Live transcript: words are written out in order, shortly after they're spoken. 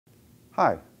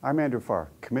Hi, I'm Andrew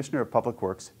Farr, Commissioner of Public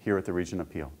Works here at the Region of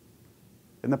Peel.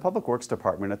 In the Public Works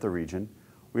Department at the Region,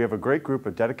 we have a great group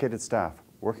of dedicated staff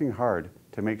working hard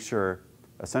to make sure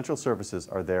essential services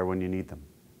are there when you need them.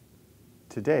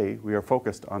 Today, we are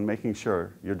focused on making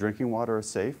sure your drinking water is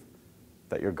safe,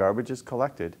 that your garbage is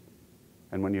collected,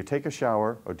 and when you take a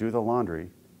shower or do the laundry,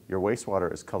 your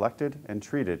wastewater is collected and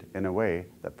treated in a way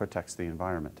that protects the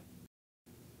environment.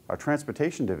 Our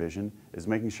Transportation Division is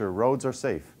making sure roads are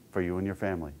safe for you and your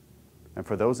family. And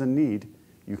for those in need,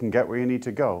 you can get where you need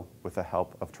to go with the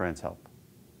help of TransHelp.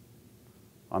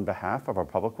 On behalf of our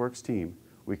Public Works team,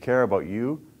 we care about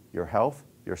you, your health,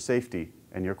 your safety,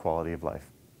 and your quality of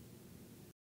life.